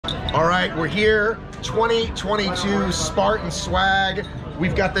All right, we're here, 2022 Spartan swag.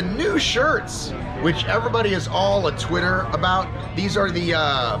 We've got the new shirts, which everybody is all a Twitter about. These are the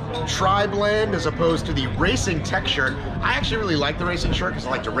tri-blend as opposed to the racing tech shirt. I actually really like the racing shirt because I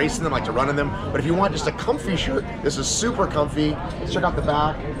like to race in them, I like to run in them. But if you want just a comfy shirt, this is super comfy. Let's check out the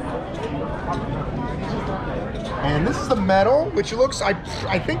back. And this is the metal, which looks,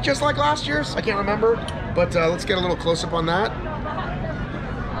 I think, just like last year's. I can't remember, but let's get a little close-up on that.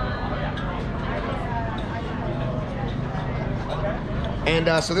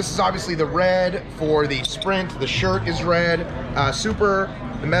 And so this is obviously the red for the Sprint. The shirt is red. Super,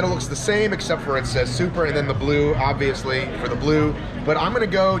 the metal looks the same except for it says Super, and then the blue, obviously, for the blue. But I'm gonna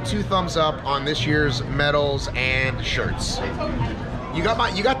go 2 thumbs up on this year's medals and shirts. You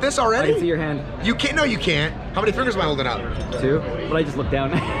got this already? I can see your hand. You can't. No, you can't. How many fingers am I holding up? 2, but I just looked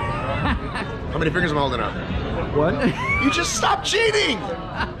down. How many fingers am I holding up? 1. You just stopped cheating.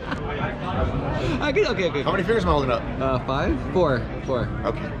 Okay. How many fingers am I holding up? 5, 4.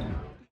 Okay.